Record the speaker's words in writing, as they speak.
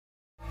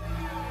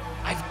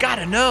I've got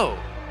to know.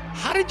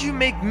 How did you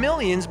make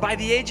millions by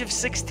the age of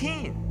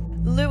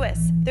 16?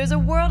 Lewis, there's a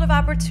world of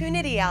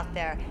opportunity out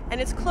there, and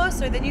it's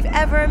closer than you've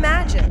ever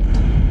imagined.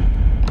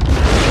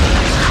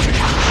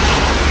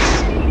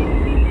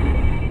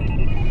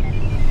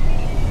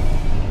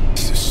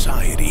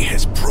 Society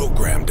has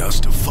programmed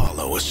us to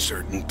follow a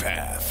certain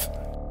path.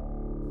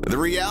 The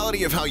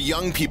reality of how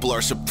young people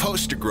are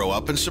supposed to grow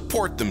up and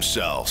support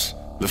themselves.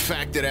 The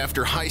fact that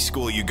after high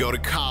school you go to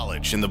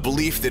college, and the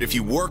belief that if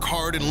you work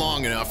hard and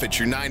long enough at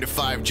your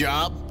 9-to-5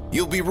 job,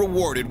 you'll be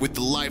rewarded with the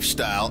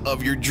lifestyle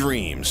of your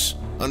dreams.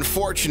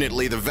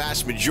 Unfortunately, the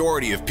vast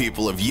majority of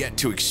people have yet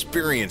to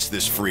experience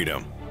this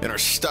freedom and are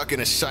stuck in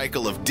a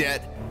cycle of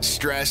debt,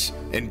 stress,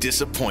 and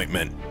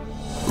disappointment.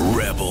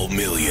 Rebel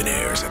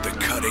millionaires at the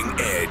cutting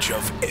edge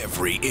of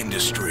every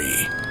industry.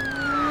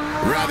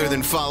 Rather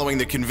than following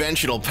the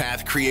conventional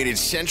path created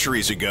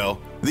centuries ago,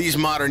 these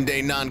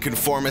modern-day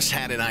nonconformists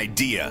had an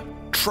idea,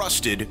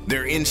 trusted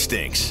their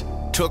instincts,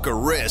 took a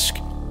risk,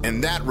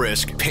 and that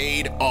risk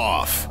paid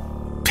off.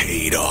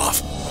 Paid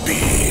off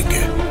big.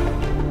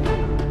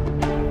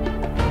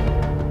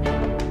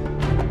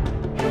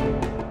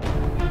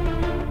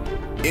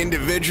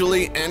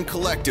 Individually and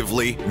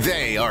collectively,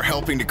 they are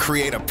helping to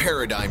create a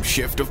paradigm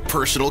shift of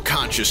personal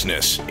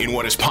consciousness in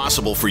what is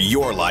possible for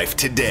your life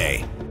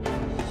today.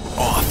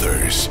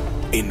 Authors,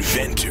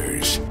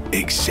 inventors,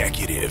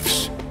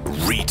 executives,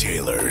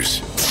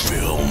 retailers,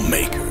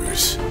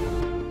 filmmakers.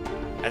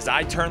 As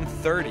I turned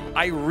 30,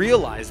 I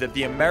realized that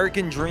the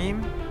American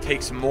dream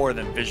takes more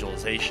than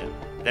visualization.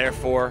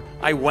 Therefore,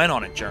 I went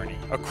on a journey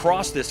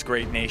across this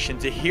great nation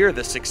to hear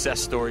the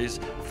success stories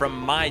from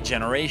my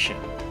generation.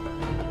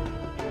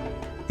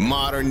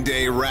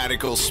 Modern-day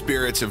radical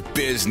spirits of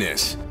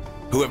business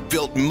who have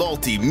built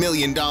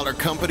multi-million-dollar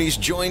companies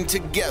join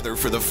together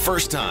for the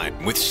first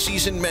time with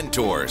seasoned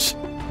mentors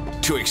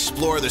to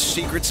explore the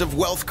secrets of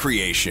wealth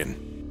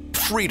creation,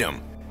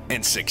 freedom,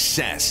 and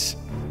success.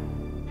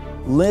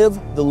 Live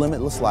the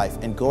limitless life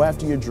and go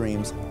after your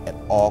dreams at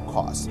all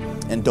costs.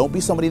 And don't be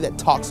somebody that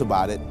talks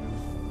about it.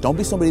 Don't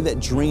be somebody that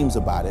dreams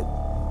about it.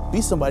 Be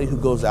somebody who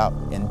goes out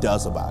and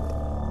does about it.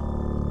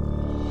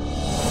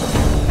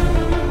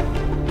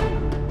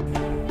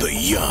 The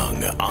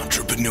Young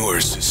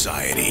Entrepreneurs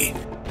Society.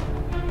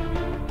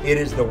 It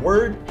is the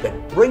word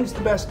that brings the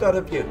best out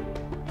of you.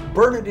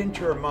 Burn it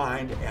into your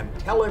mind and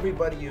tell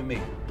everybody you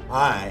meet.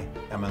 I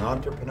am an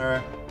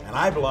entrepreneur and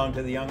I belong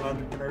to the Young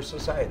Entrepreneurs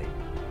Society.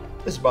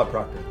 This is Bob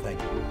Proctor. Thank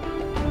you.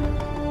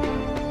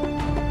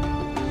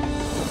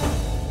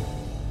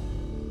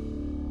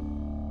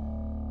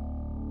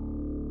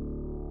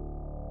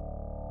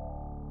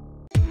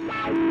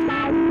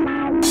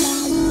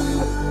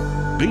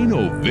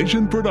 Vino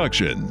Vision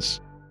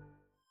Productions.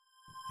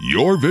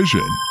 Your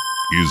vision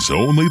is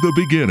only the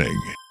beginning.